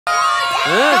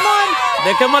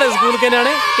देखे हमारे स्कूल के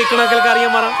न्याणे किकना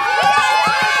किलकारियां मारा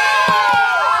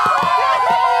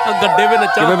गड्ढे पे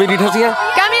नचा मैं भी रीठा सी है।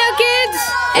 Come here, kids.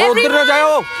 उधर न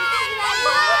जाओ।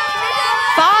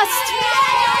 Fast.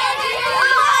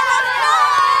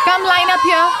 Come line up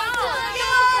here.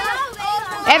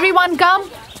 Everyone come.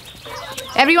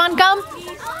 Everyone come.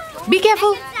 Be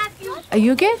careful. Are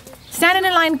you okay? Stand in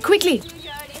a line quickly.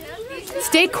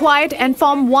 Stay quiet and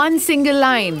form one single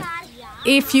line.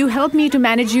 If you help me to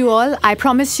manage you all, I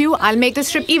promise you I'll make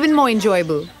this trip even more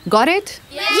enjoyable. Got it?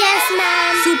 Yes,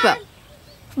 ma'am. Super.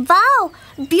 Wow,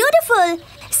 beautiful.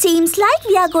 Seems like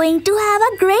we are going to have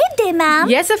a great day, ma'am.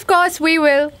 Yes, of course we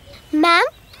will. Ma'am,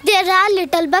 there are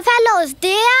little buffaloes.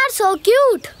 They are so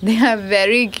cute. They are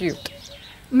very cute.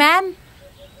 Ma'am,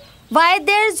 why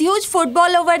there's huge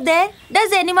football over there?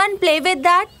 Does anyone play with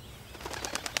that?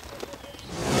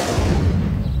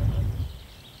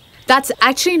 That's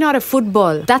actually not a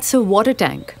football. That's a water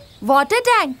tank. Water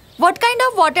tank? What kind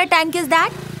of water tank is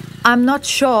that? I'm not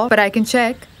sure, but I can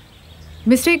check.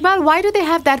 Mr. Iqbal, why do they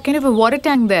have that kind of a water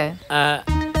tank there?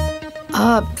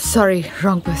 Sorry,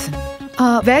 wrong person.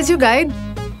 Where's your guide?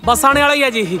 बस आने वाला ही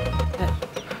है जी।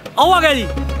 आओ आ गया जी।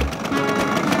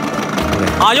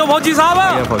 आजो फौजी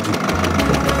साहब। फौजी।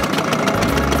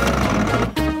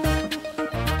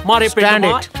 मारे पेट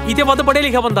में इतने बाद पढ़े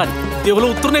लिखा बंदा है। देख लो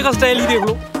उतरने का स्टाइल ही देख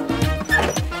लो।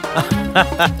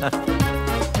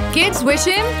 Kids, wish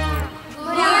him.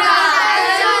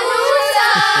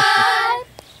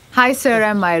 Hi, sir.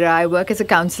 I'm Myra. I work as a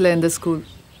counselor in the school.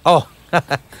 Oh,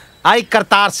 I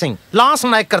Kartar Singh. Last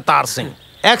night Kartar Singh.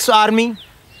 Ex-army.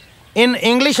 In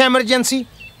English emergency.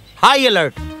 High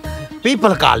alert.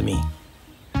 People call me.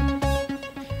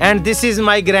 And this is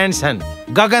my grandson,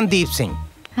 Gagandeep Singh.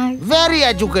 Hi. Very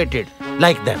educated,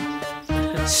 like them.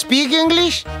 Speak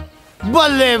English?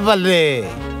 Balle balle.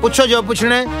 Pucho jo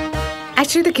puchne.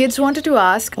 Actually, the kids wanted to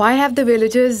ask, why have the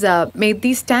villagers made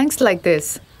these tanks like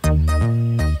this?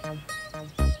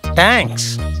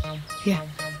 Tanks. Yeah.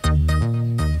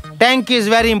 Tank is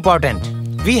very important.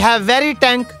 We have very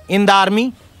tank in the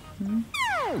army.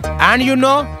 And you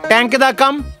know, tank da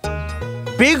come,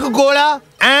 big gola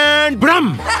and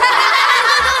brum.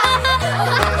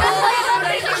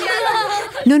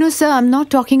 No, sir, I'm not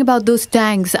talking about those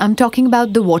tanks. I'm talking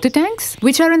about the water tanks,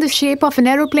 which are in the shape of an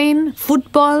aeroplane,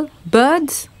 football,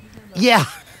 birds. Yeah,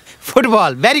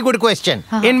 football. Very good question.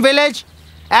 In village,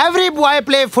 every boy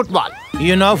play football.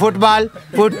 You know football?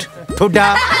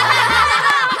 Thuda.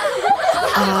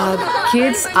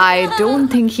 Kids, I don't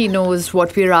think he knows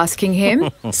what we're asking him.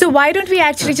 So why don't we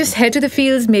actually just head to the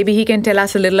fields? Maybe he can tell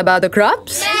us a little about the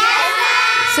crops.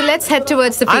 Yes. So let's head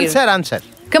towards the field. Answer.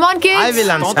 Come on, kids. I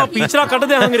will answer. तो पिछड़ा cut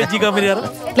दे अंग्रेजी का मेरे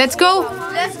यार। Let's go.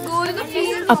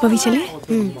 Appa भी चले?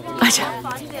 अच्छा.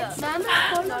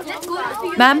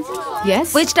 Ma'am,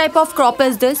 Yes? which type of crop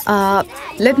is this?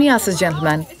 Let me ask this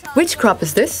gentleman. Which crop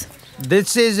is this?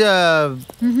 This is a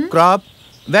crop,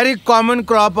 very common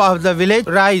crop of the village.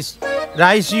 Rice.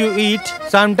 Rice you eat,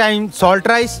 sometimes salt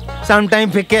rice,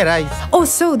 sometimes pique rice. Oh,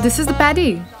 so this is the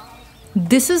paddy.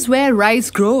 This is where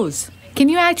rice grows. Can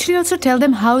you actually also tell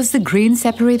them how is the grain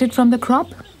separated from the crop?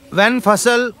 When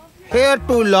fasal hair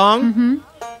too long,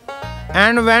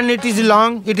 and when it is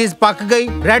long, it is pak gai,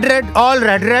 red, all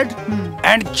red,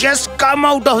 and just come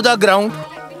out of the ground.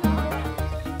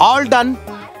 All done.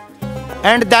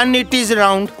 And then it is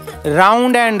round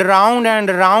and round and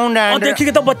round and देखिए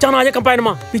कितना बच्चा ना आ जाए कंपाइन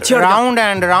में पीछे round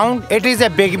and round. It is a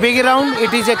big round.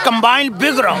 It is a combined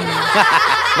big round.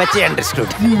 Bachche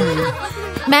understood.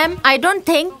 Ma'am, I don't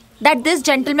think that this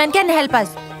gentleman can help us.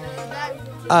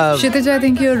 Kshitij, I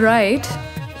think you're right.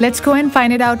 Let's go and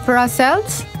find it out for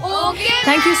ourselves. Okay.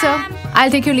 Thank you, sir. I'll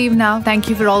take your leave now. Thank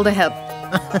you for all the help.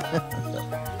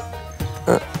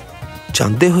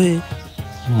 जानते हुए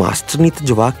master ने तो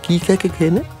जवाब की कह के गए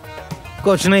ने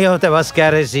कुछ नहीं होता बस कह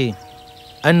रहे सी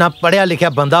इन्ना पढ़िया लिखिया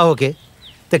बंदा होके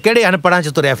ते केड़े अनपढ़ां च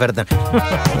तुरिया फिरदा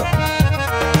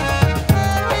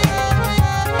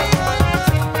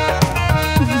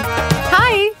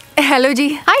Hi. Hello ji.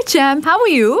 Hi, champ. How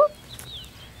are you?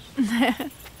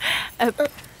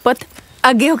 पुत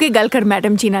अगे होके गल कर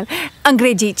मैडम जी नाल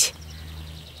अंग्रेजी च.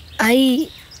 I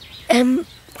am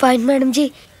fine, madam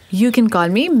ji. You can call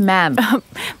me ma'am.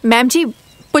 Ma'am जी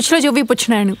पुछ लो जो भी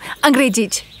पूछना है अंग्रेजी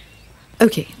च.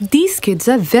 Okay, these kids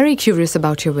are very curious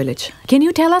about your village. Can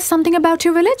you tell us something about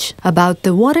your village? About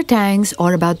the water tanks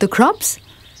or about the crops?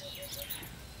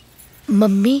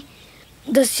 Mummy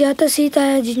दस्या ਤਾਂ ਸੀ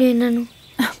ਤਾਇਆ ਜੀ ਨੇ ਇਹਨਾਂ ਨੂੰ.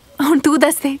 ਹੁਣ ਤੂੰ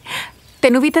ਦੱਸ ਦੇ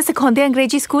ਤੈਨੂੰ ਵੀ ਤਾਂ ਸਿਖਾਉਂਦੇ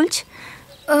ਅੰਗਰੇਜ਼ੀ ਸਕੂਲ ਚ.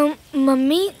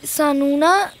 ਮੰਮੀ ਸਾਨੂੰ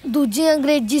ਨਾ ਦੂਜੀ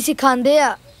ਅੰਗਰੇਜ਼ੀ ਸਿਖਾਉਂਦੇ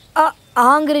ਆ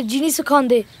ਅੰਗਰੇਜ਼ੀ ਨਹੀਂ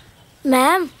ਸਿਖਾਉਂਦੇ.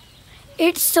 Ma'am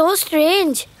It's so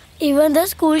strange. Even the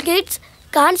school kids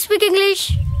can't speak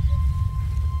English.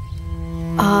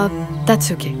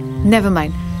 That's okay. Never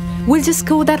mind. We'll just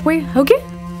go that way, okay?